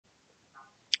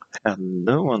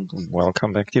Hello and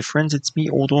welcome back, dear friends. It's me,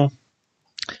 Odo.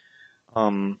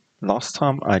 Last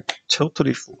time I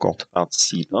totally forgot about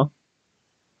Sila.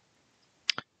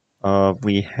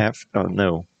 We have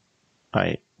no,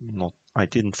 I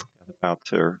didn't forget about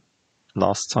her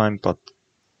last time, but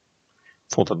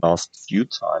for the last few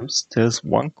times, there's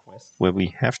one quest where we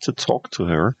have to talk to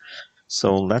her.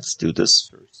 So let's do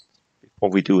this first before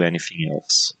we do anything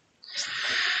else.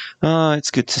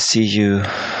 It's good to see you.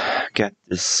 Get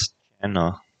this,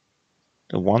 Jenna.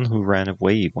 The one who ran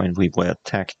away when we were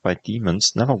attacked by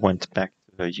demons never went back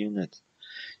to her unit.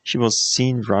 She was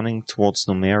seen running towards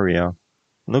Numeria.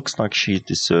 Looks like she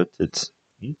deserted.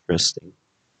 Interesting.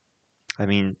 I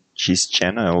mean, she's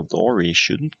Jenna Eldori.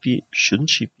 Shouldn't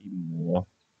she be more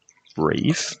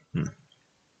brave?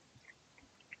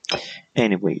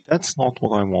 Anyway, that's not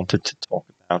what I wanted to talk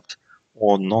about,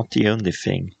 or not the only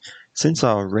thing. Since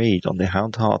our raid on the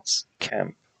Hound Hearts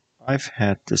camp, I've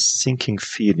had this sinking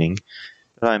feeling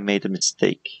that I made a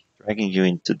mistake, dragging you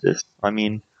into this. I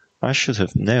mean, I should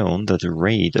have known that a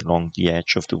raid along the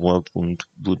edge of the world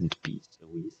wouldn't be so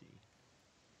easy.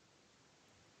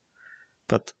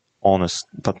 But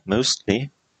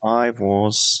mostly, I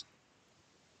was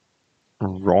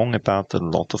wrong about a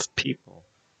lot of people.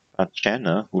 About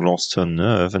Jenna, who lost her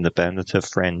nerve and abandoned her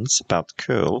friends. About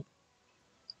Curl.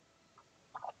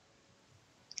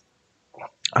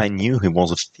 I knew he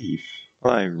was a thief,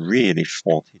 but I really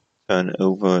thought he'd turn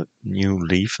over a new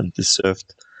leaf and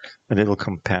deserved a little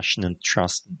compassion and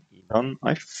trust in Elon.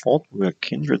 I thought we were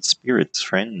kindred spirits,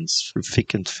 friends through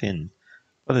thick and thin.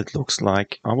 But it looks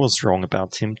like I was wrong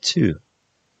about him too.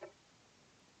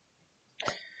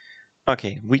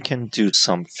 Okay, we can do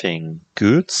something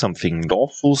good, something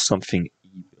lawful, something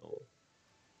evil,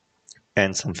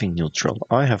 and something neutral.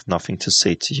 I have nothing to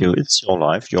say to you. It's your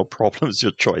life, your problems,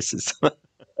 your choices.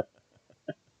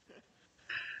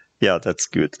 Yeah, that's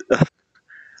good.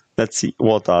 Let's see,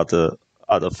 what are the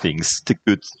other things? The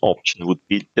good option would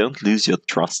be don't lose your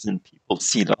trust in people,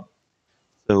 Sila.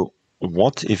 So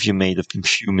what if you made a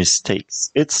few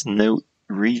mistakes? It's no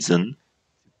reason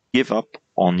to give up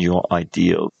on your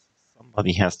ideals.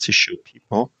 Somebody has to show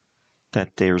people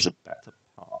that there's a better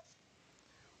path.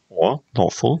 Or,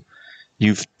 lawful,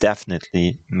 you've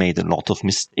definitely made a lot of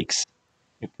mistakes.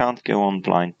 You can't go on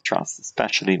blind trust,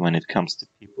 especially when it comes to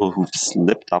people who've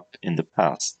slipped up in the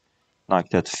past,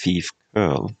 like that thief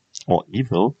girl. Or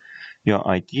evil, your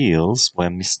ideals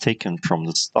were mistaken from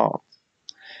the start.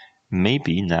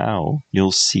 Maybe now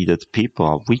you'll see that people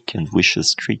are weak and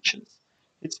vicious creatures.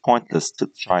 It's pointless to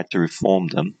try to reform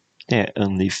them. They're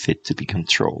only fit to be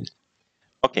controlled.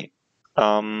 Okay.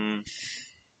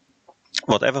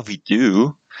 Whatever we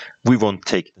do, we won't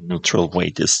take the neutral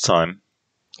way this time.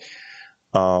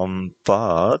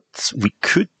 But we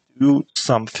could do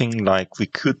something like we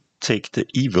could take the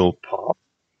evil path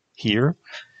here,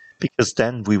 because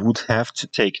then we would have to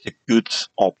take the good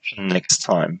option next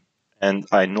time. And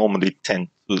I normally tend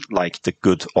to like the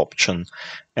good option.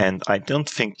 And I don't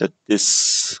think that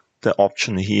the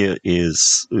option here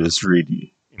is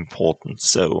really important.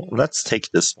 So let's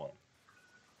take this one.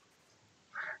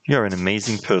 You're an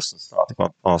amazing person, starting my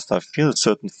past. I feel a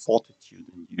certain fortitude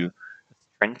in you, a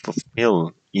strength of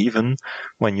will, even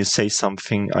when you say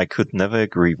something I could never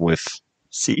agree with.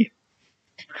 See?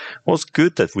 It was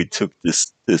good that we took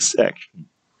this action.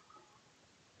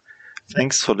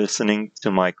 Thanks for listening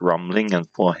to my grumbling and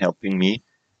for helping me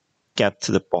get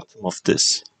to the bottom of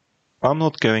this. I'm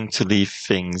not going to leave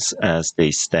things as they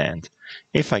stand.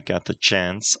 If I get the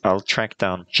chance, I'll track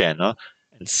down Jenna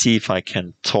and see if I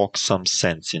can talk some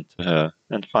sense into her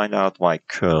and find out why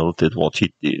Curl did what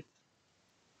he did.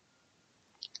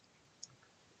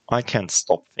 I can't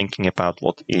stop thinking about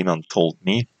what Elon told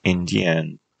me in the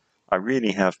end. I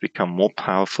really have become more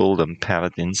powerful than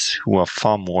paladins who are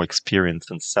far more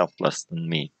experienced and selfless than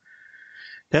me.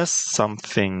 There's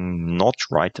something not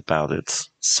right about it.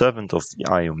 Servant of the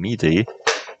Iomide.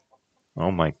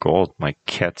 Oh my god, my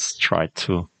cats tried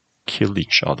to kill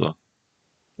each other.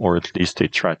 Or at least they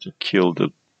tried to kill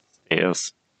the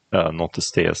stairs. Not the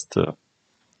stairs, the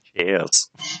chairs.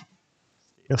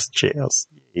 Chairs.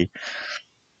 Yay.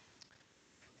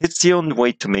 It's the only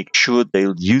way to make sure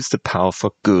they'll use the power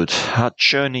for good. Our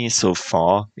journey so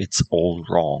far, it's all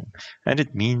wrong. And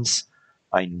it means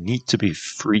I need to be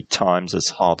 3 times as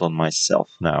hard on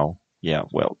myself now. Yeah,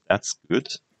 well, that's good.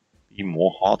 Be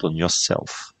more hard on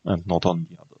yourself and not on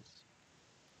the others.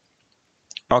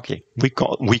 Okay,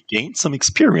 we gained some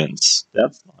experience.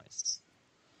 That's nice.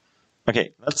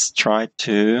 Okay, let's try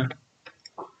to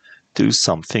do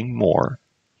something more.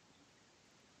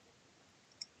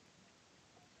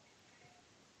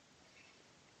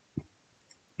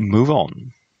 move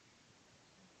on.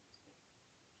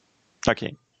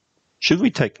 Okay. Should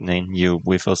we take Nenyu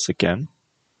with us again?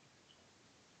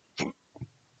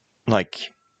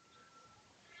 Like,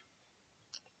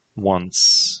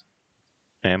 once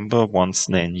Amber, once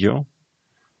Nenyu?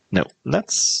 No,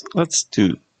 let's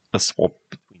do a swap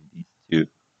between these two.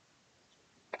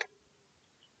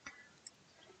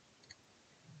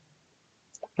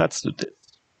 Let's do this.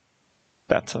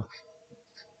 Better.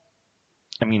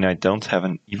 I mean, I don't have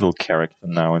an evil character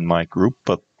now in my group,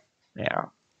 but yeah.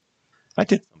 I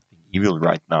did something evil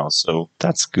right now, so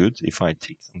that's good if I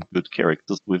take some good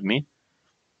characters with me.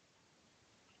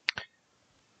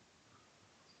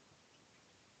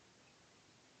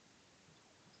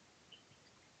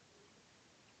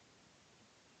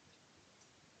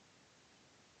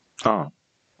 Ah,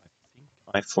 I think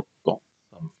I forgot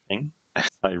something.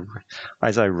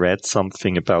 As I read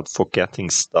something about forgetting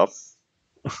stuff,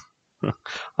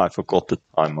 I forgot the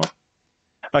timer.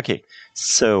 Okay,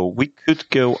 so we could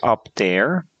go up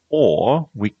there, or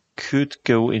we could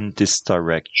go in this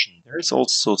direction. There's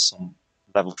also some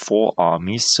level 4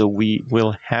 armies, so we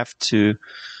will have to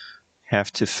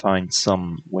find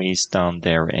some ways down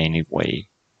there anyway.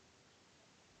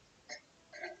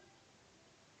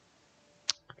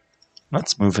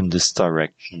 Let's move in this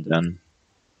direction then.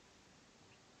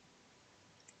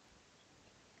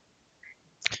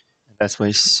 As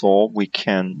we saw, we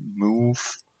can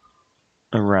move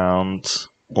around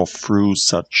or through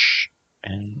such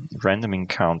a random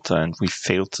encounter, and we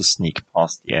failed to sneak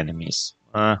past the enemies.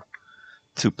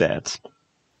 Too bad.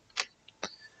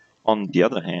 On the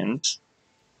other hand,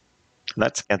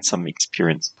 let's get some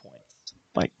experience points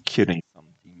by killing some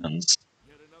demons.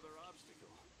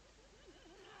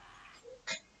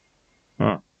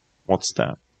 What's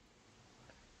that?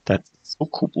 That's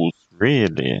Succubus,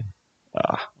 really?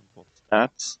 What's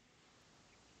that?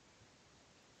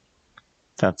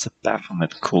 That's a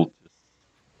Baphomet cultist.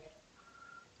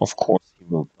 Of course he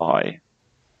will die.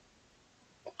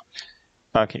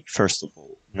 Okay, first of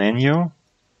all, Nenyo,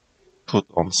 put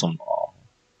on some armor.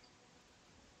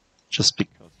 Just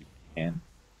because you can.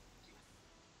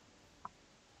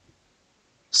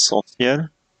 Sotiel,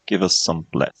 give us some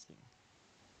blessing.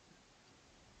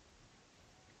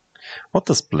 What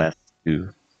does bless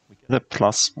do? We get a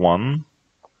 +1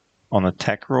 on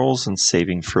attack rolls and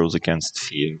saving throws against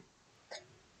fear.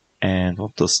 And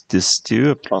what does this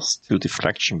do? A +2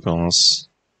 deflection bonus.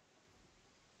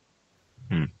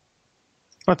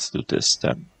 Let's do this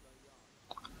then.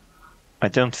 I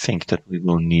don't think that we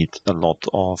will need a lot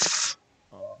of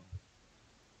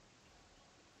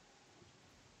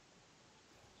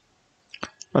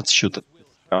let's shoot at this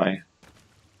guy.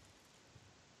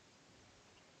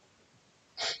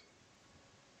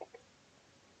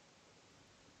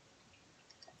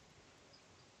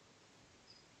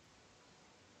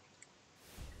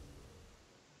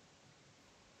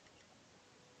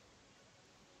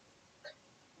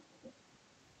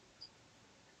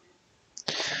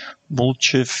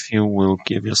 Volchiv, you will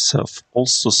give yourself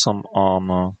also some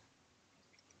armor.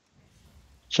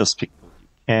 Just because you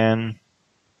can.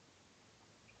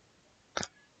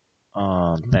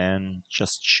 Then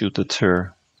just shoot at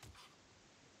her.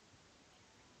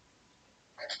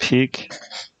 Pig.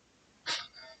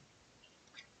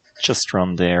 Just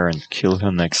run there and kill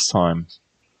her next time.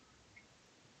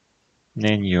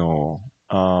 Nenyo.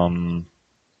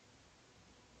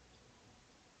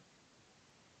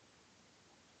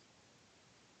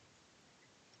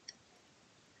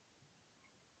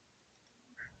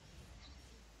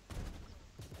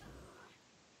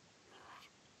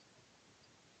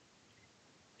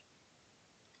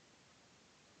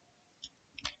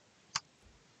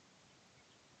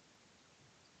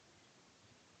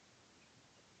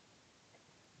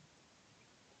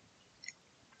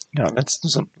 Yeah, let's do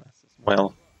some blast as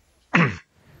well.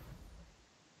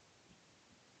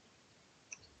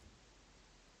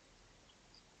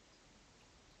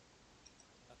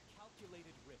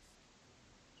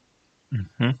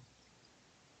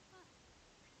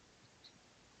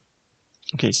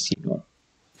 Okay, Silo.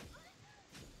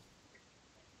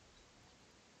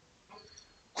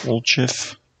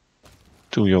 Volchiv,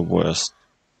 do your worst.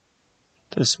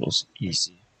 This was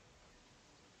easy.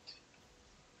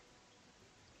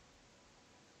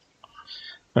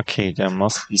 Okay, there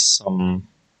must be some...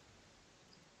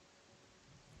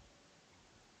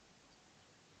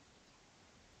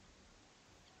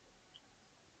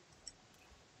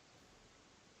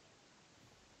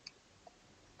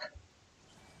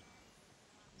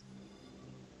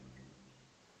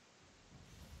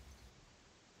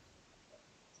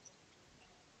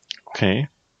 Okay.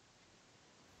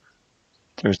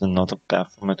 There's another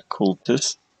Baphomet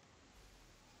cultist.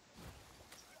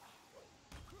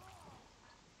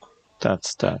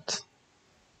 That's that.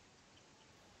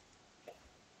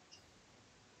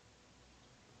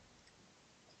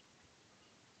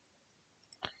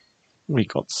 We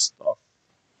got stuff.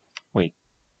 Wait,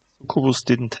 Succubus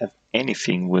didn't have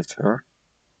anything with her.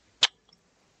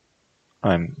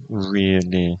 I'm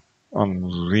really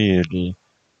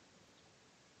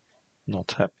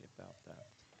not happy about that.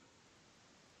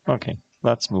 Okay,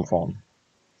 let's move on.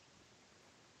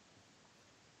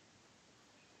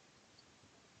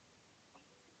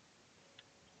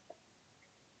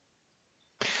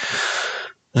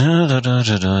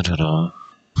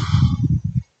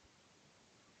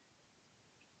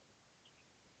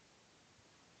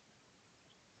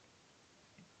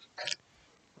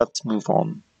 Let's move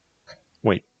on.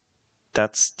 Wait,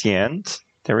 that's the end?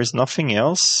 There is nothing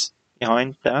else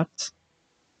behind that?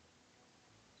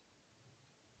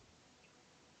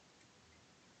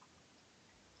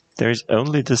 There is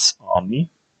only this army?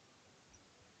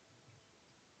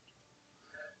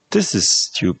 This is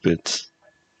stupid.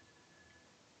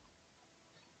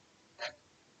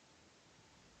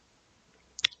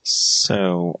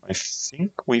 So, I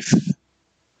think we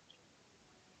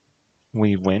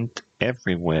went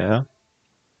everywhere.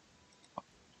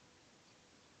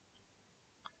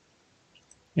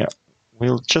 Yeah,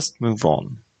 we'll just move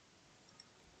on.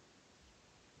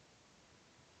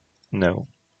 No.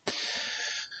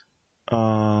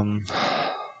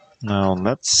 Now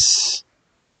let's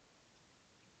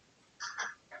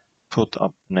put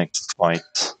up next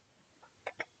fight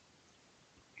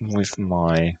with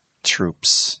my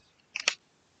troops.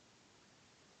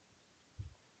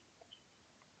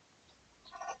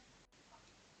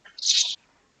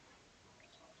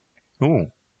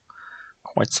 Ooh,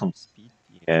 quite some speed,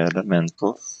 the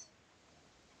elementals.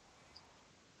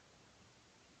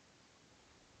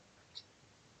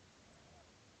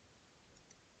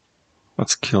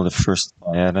 Let's kill the first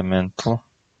elemental.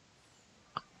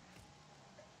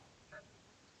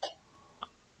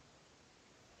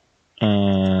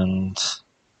 And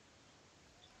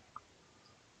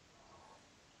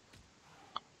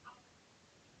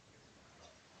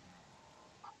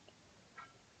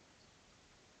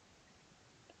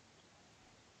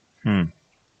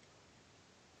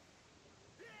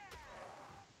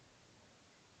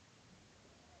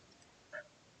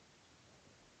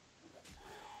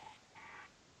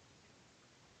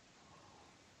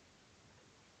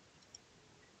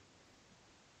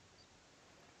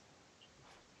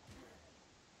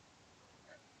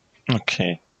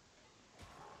okay.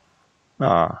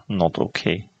 Not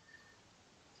okay.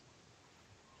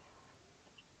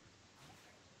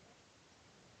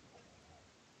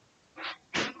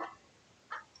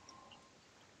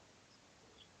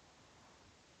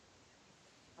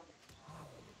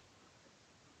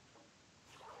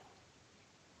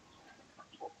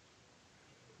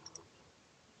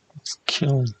 Let's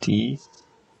kill these.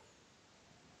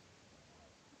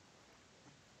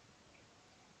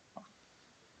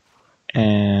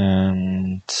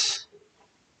 And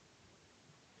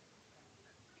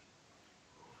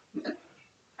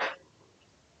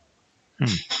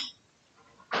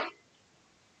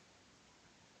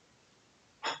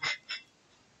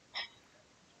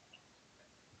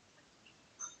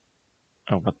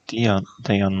oh, but they are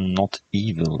not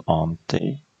evil, aren't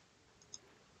they?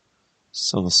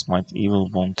 So the Smite Evil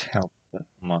won't help that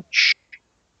much.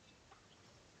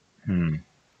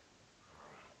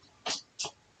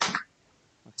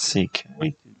 Let's see, can we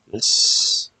do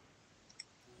this?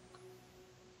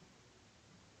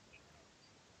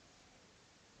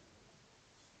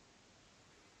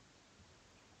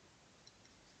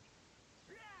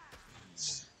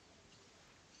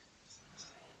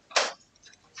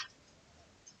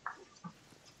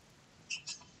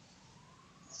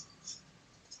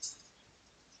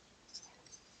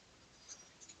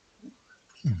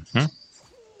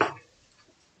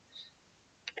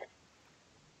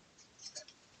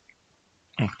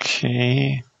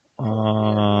 Okay.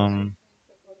 Try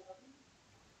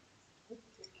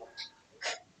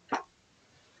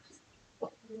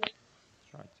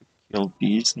to kill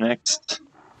bees next.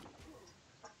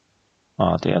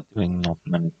 They are doing not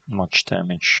much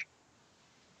damage.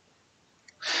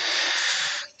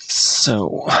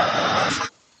 So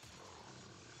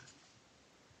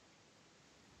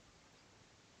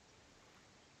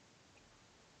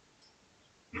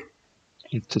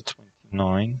into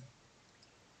 29.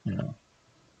 No.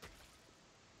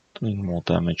 Doing more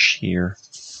damage here.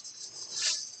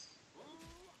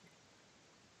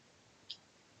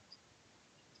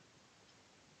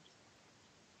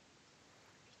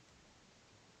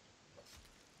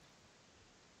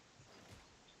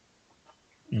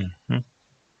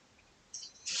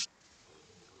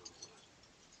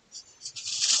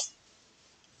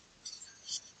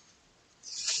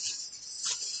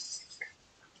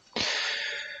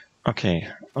 Okay.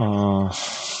 One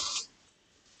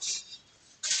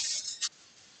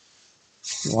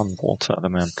water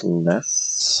elemental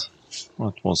less.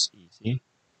 That was easy.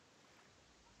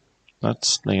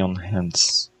 Let's lay on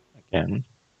hands again.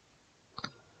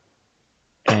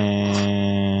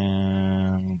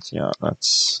 And yeah,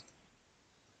 let's...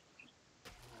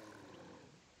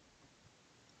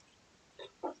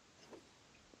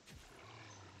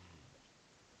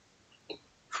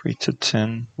 Three to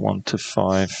 10, 1 to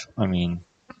 5. I mean,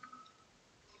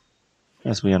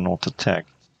 as we are not attacked.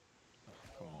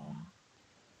 Come on.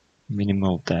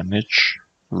 Minimal damage?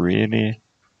 Really?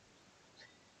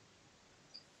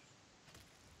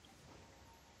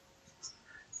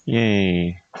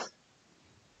 Yay.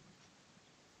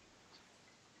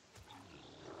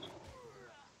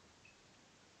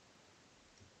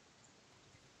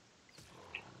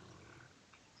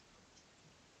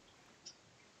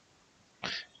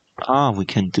 Ah, we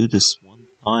can do this one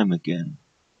time again.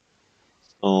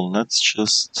 So let's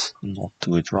just not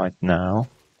do it right now.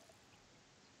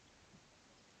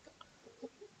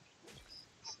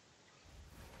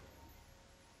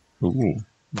 Ooh,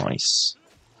 nice.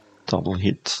 Double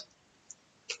hit.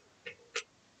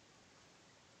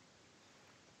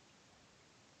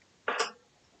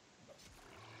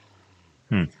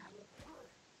 Hmm.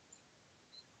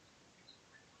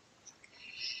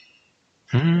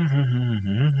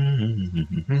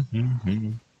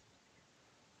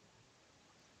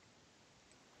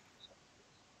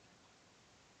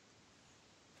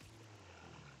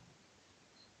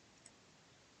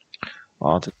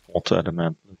 Ah, the water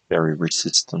element is very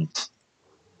resistant.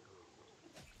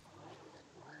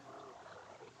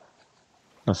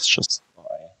 Let's just buy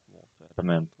water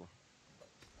elemental.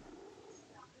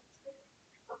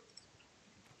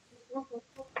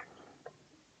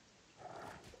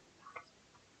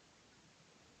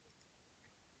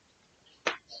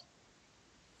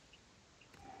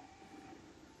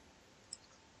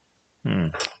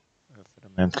 Earth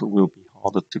elemental will be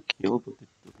harder to kill, but it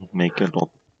doesn't make a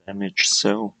lot of damage,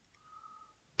 so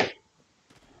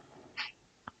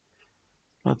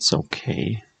that's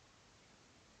okay.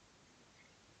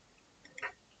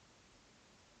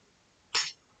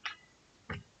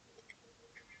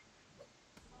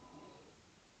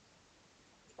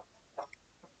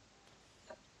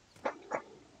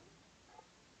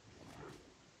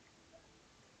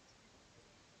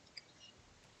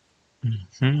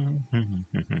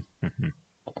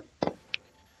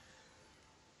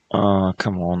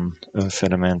 Come on, Earth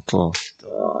elemental,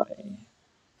 die.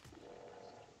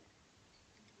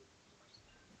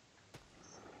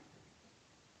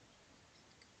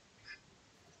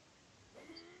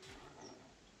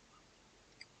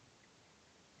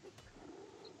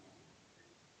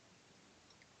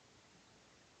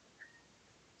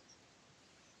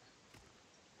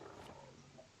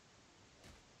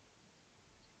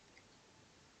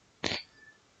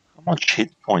 How much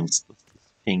hit points does this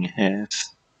thing have?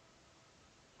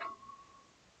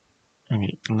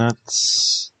 Okay,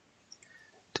 let's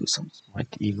do some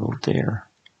Smite Evil there.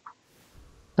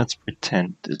 Let's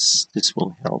pretend this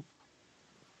will help.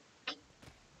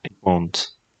 It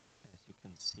won't, as you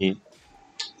can see.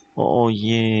 Oh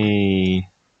yay!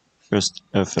 First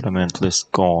Earth Elemental is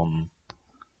gone.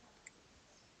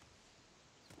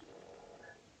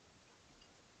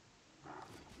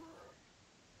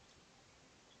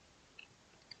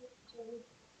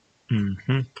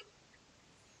 Mm-hmm.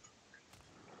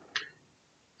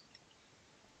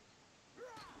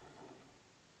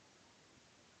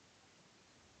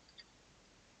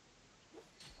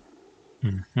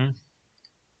 Mm-hmm.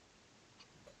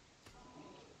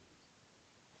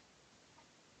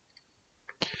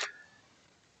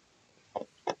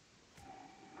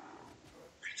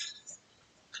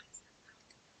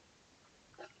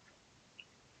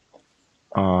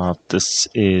 This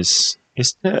is...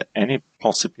 Is there any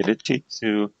possibility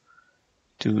to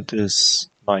do this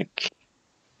like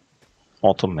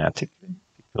automatically?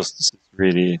 Because this is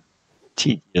really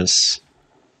tedious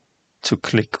to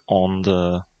click on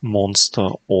the monster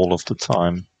all of the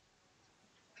time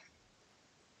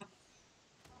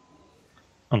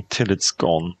until it's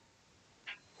gone.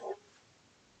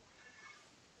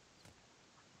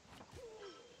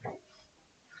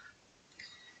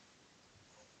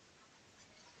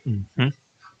 Mm-hmm.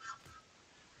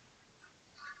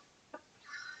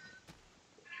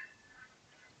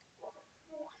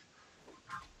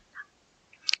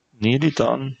 Nearly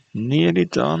done. Nearly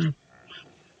done.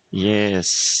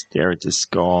 Yes, there it is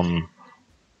gone.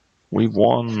 We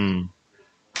won.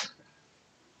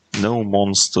 No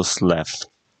monsters left.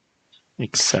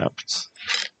 Except...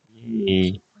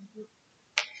 Yay.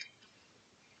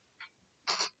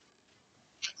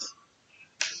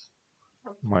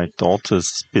 My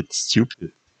daughter's a bit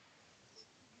stupid.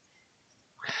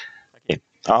 Okay.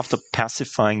 After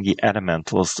pacifying the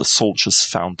elementals, the soldiers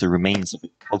found the remains of a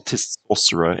cultist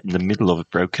sorcerer in the middle of a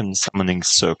broken summoning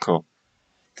circle.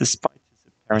 Despite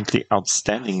his apparently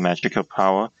outstanding magical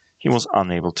power, he was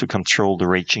unable to control the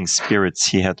raging spirits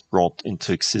he had brought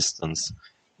into existence.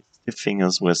 His stiff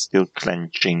fingers were still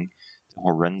clenching the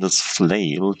horrendous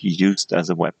flail he used as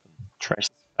a weapon. Treasures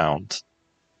found.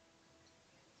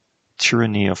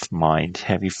 Tyranny of mind,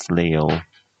 heavy flail.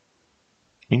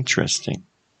 Interesting.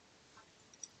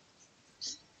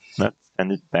 Let's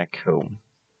send it back home.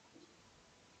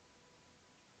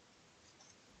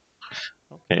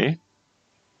 Okay.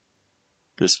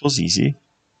 This was easy.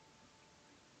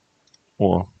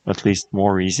 Or at least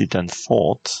more easy than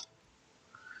thought.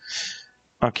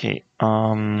 Okay,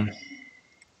 how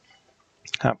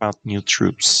about new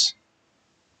troops?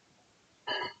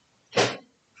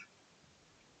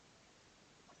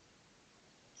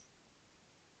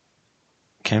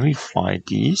 Can we buy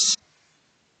these?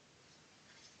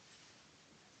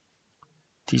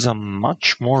 These are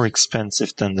much more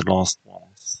expensive than the last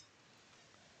ones.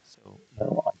 So,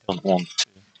 no, I don't want to.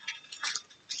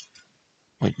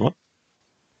 Wait, what?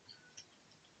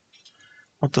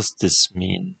 What does this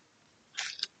mean?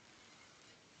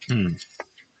 I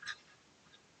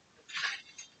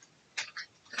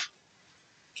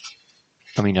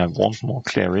mean, I want more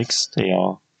clerics. They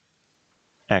are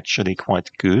actually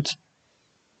quite good.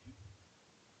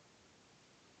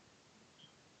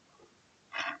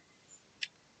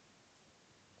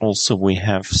 Also, we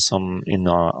have some in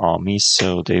our army,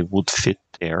 so they would fit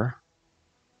there.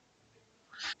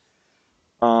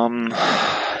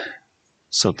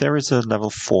 So there is a level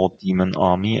 4 demon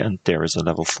army, and there is a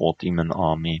level 4 demon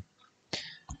army.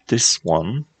 This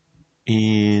one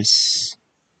is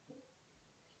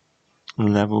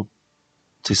level.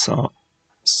 These are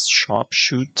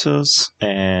sharpshooters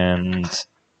and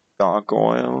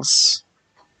gargoyles.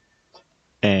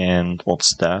 And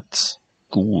what's that?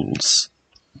 Ghouls.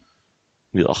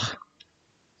 Ugh.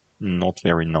 Not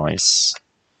very nice.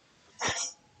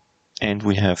 And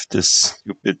we have this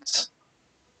stupid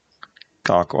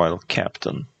gargoyle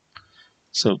captain.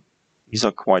 So these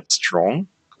are quite strong.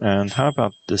 And how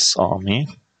about this army?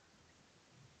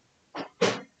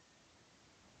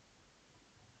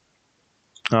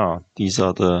 These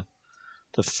are the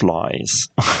flies.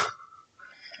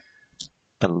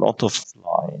 A lot of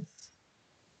flies.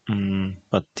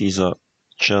 But these are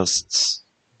just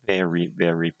very,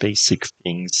 very basic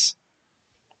things.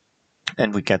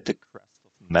 And we get the crest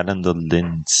of Melander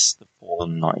Linz, the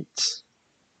Fallen Knight.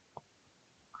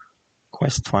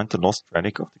 Quest: find the lost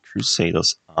relic of the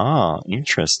Crusaders.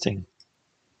 Interesting.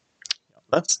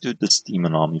 Let's do this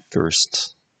demon army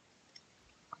first.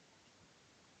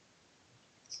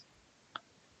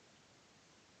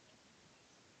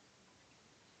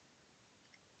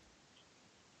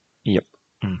 Yep.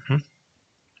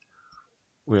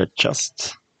 We're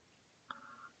just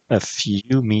a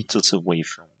few meters away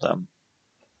from them.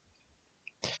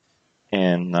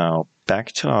 And now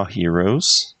back to our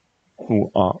heroes,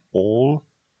 who are all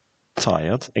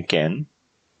tired again.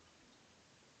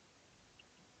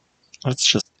 Let's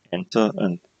just enter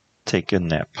and take a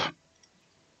nap.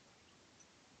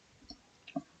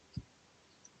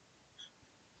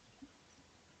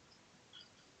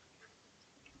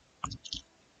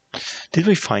 Did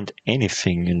we find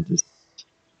anything in this?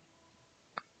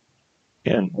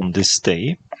 And on this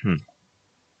day?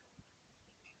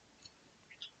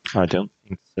 I don't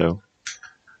think so.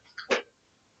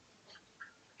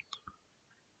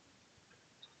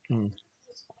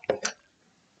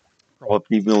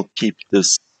 Probably will keep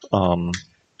this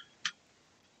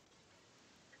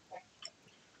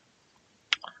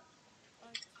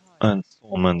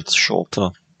installment shorter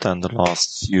than the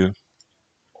last few.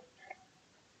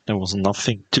 There was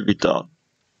nothing to be done.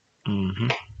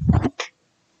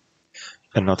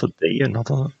 Another day,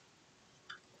 another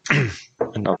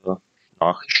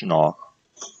Schnarch.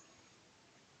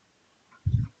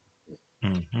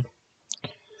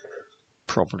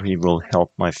 Probably will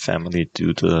help my family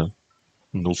do the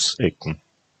Nussecken.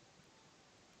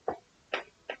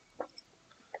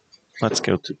 Let's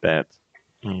go to bed.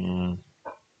 Let's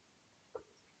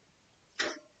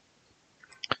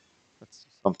do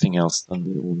something else than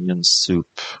the onion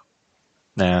soup.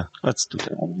 Nah, let's do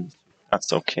the onion soup.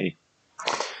 That's okay.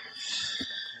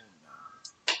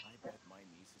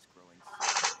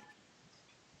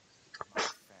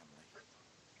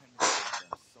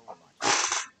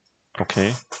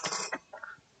 Okay.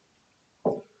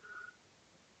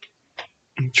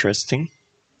 Interesting.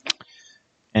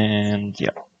 And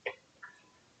yeah.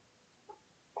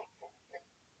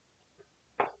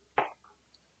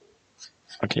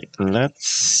 Okay,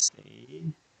 let's say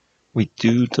we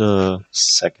do the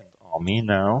second army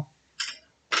now.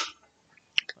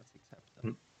 Let's accept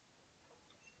them.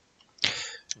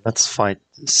 Let's fight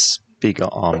this bigger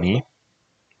army,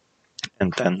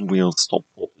 and then we'll stop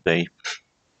for today.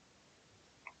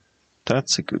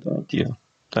 That's a good idea.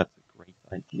 That's a great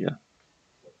idea.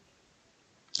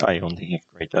 I only have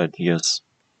great ideas.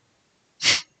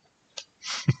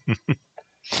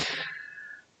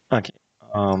 Okay,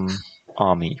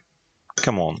 army.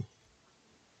 Come on.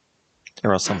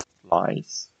 There are some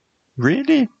flies.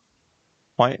 Really?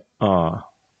 Why?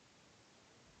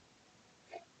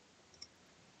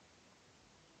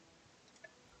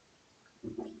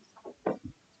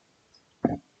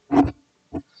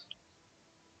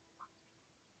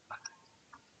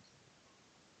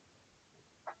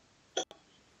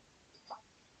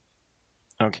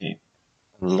 Okay.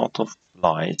 A lot of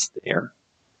flies there.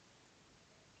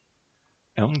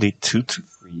 Only 2 to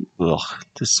 3. Ugh,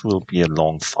 this will be a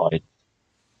long fight.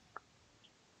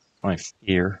 I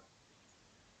fear.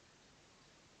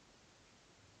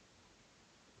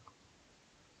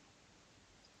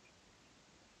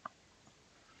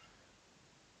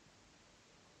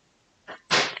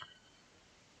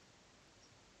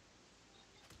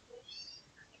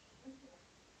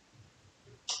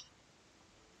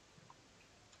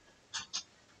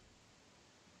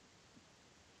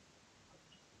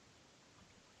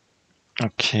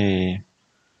 Okay.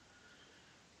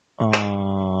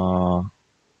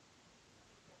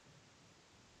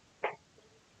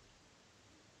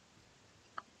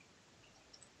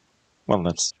 Well,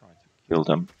 let's try to kill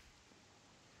them.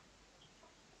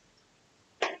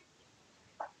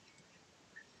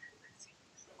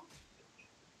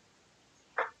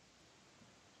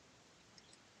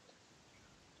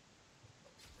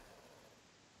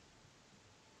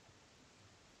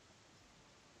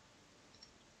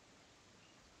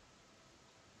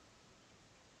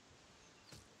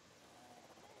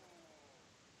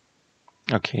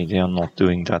 Okay, they are not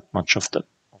doing that much of the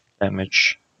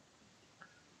damage.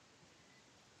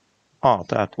 Oh,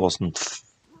 that wasn't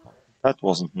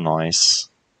nice.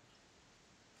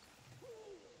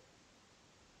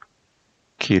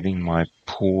 Killing my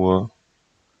poor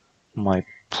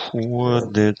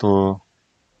little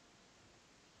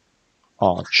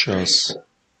archers.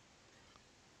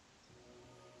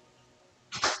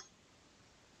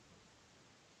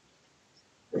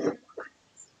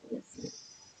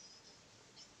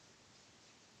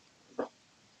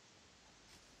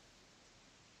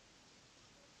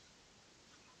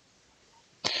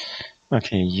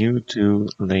 Okay, you do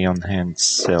lay on hands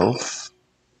self.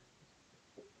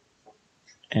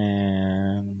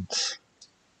 And this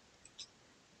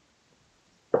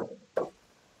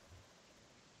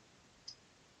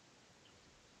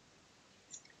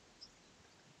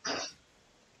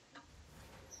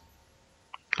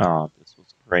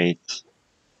was great.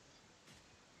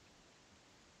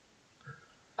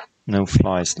 No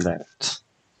flies left.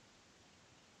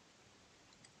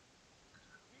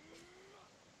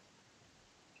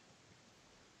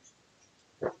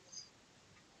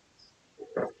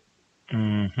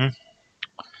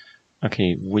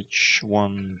 Okay, which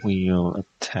one will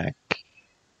attack?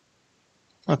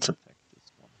 Let's attack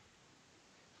this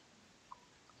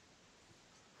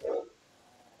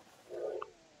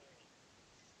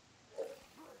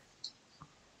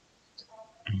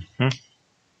one.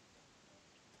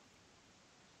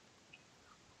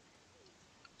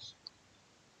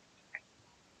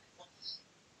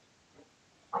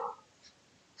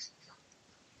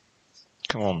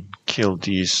 Come on, kill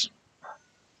these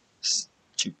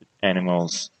stupid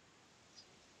animals.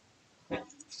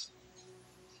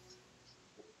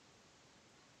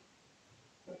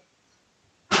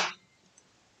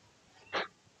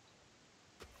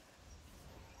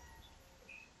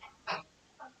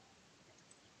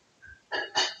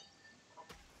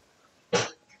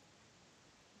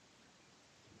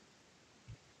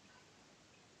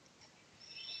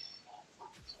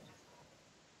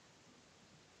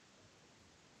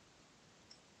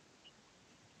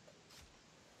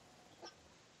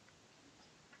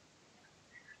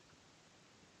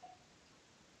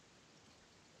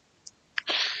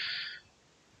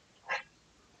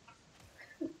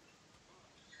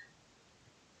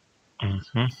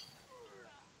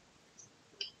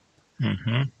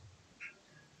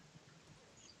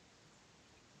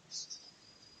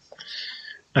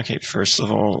 Okay, first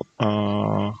of all,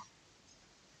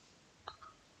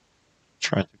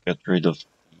 try to get rid of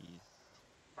these.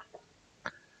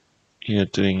 You're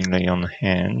doing lay on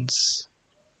hands.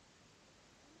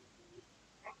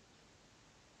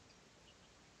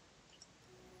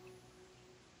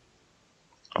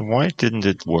 Why didn't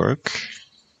it work?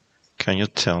 Can you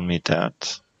tell me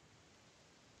that?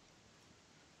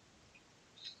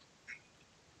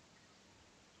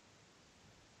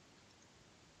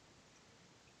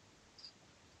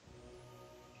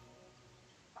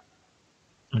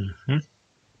 Mm-hmm.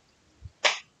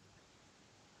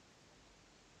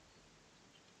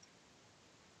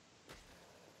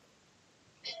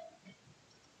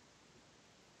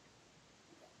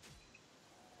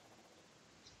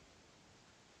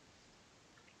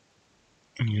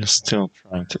 You're still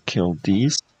trying to kill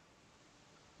these.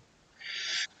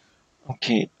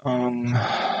 Okay,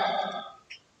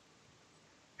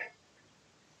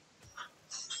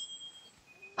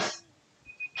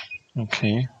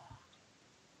 okay.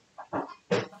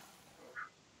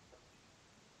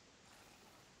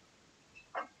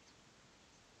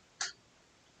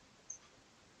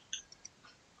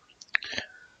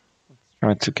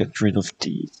 Try to get rid of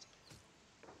these.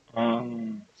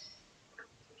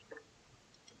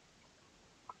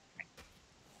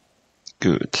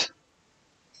 Good.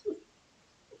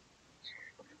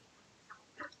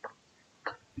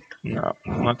 Now,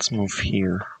 let's move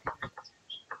here.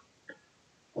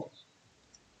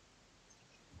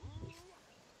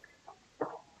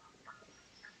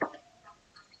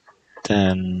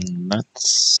 Then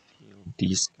let's heal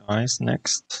these guys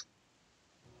next.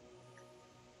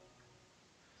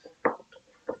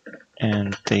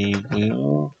 And they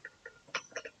will...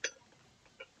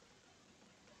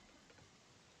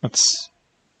 Let's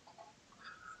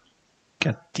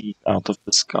get these out of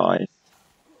the sky.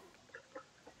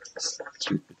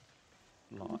 Stupid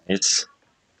flies.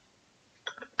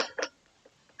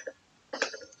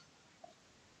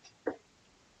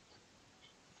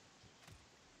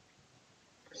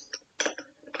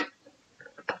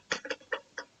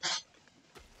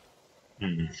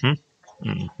 Mm-hmm.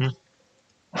 Mm-hmm.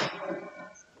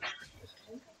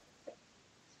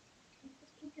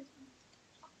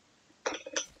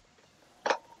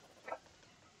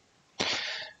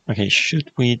 Okay,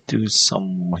 should we do some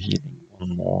more healing?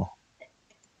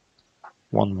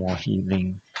 One more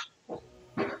healing.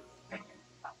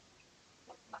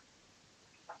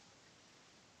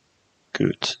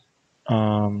 Good.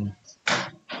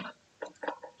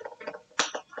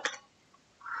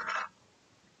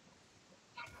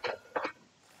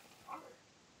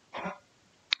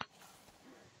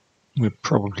 We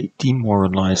probably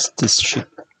demoralized this ship.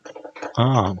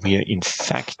 Ah, we are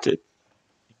infected.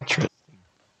 Interesting.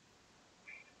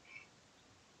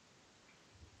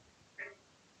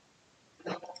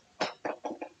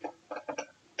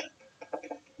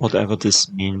 Whatever this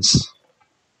means.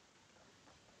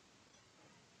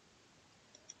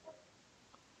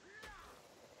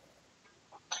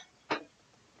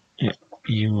 Yeah,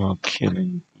 you are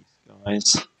killing these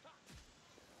guys.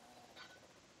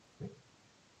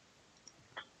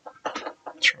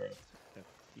 Try to get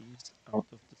these out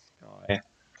of the sky.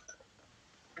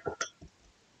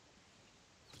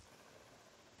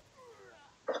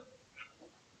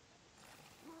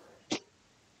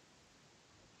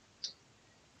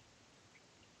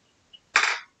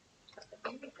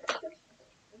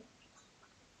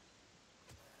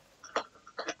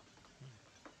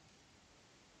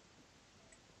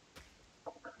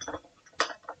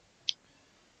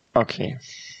 Okay,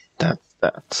 that's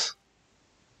that.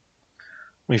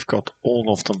 We've got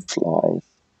all of them flies.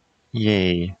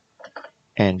 Yay.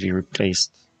 And we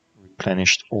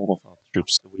replenished all of our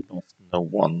troops, so we lost no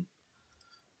one.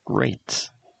 Great.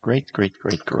 Great, great,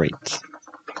 great, great.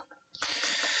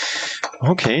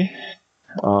 Okay.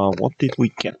 What did we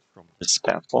get from this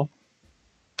battle?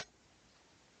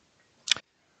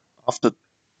 After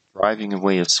driving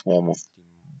away a swarm of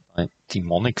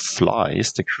demonic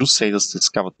flies, the Crusaders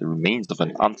discovered the remains of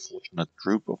an unfortunate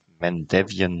group of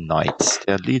Mendevian knights.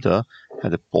 Their leader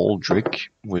had a baldric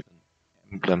with an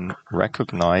emblem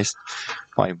recognized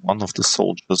by one of the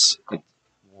soldiers. It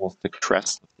was the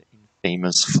crest of the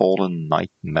infamous fallen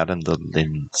knight Melander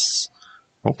Linz.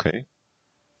 Okay.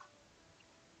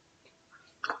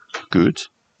 Good,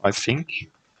 I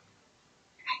think.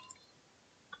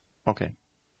 Okay.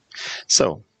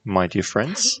 So, my dear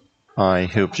friends, I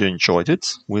hope you enjoyed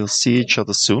it. We'll see each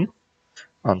other soon.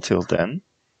 Until then,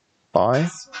 bye.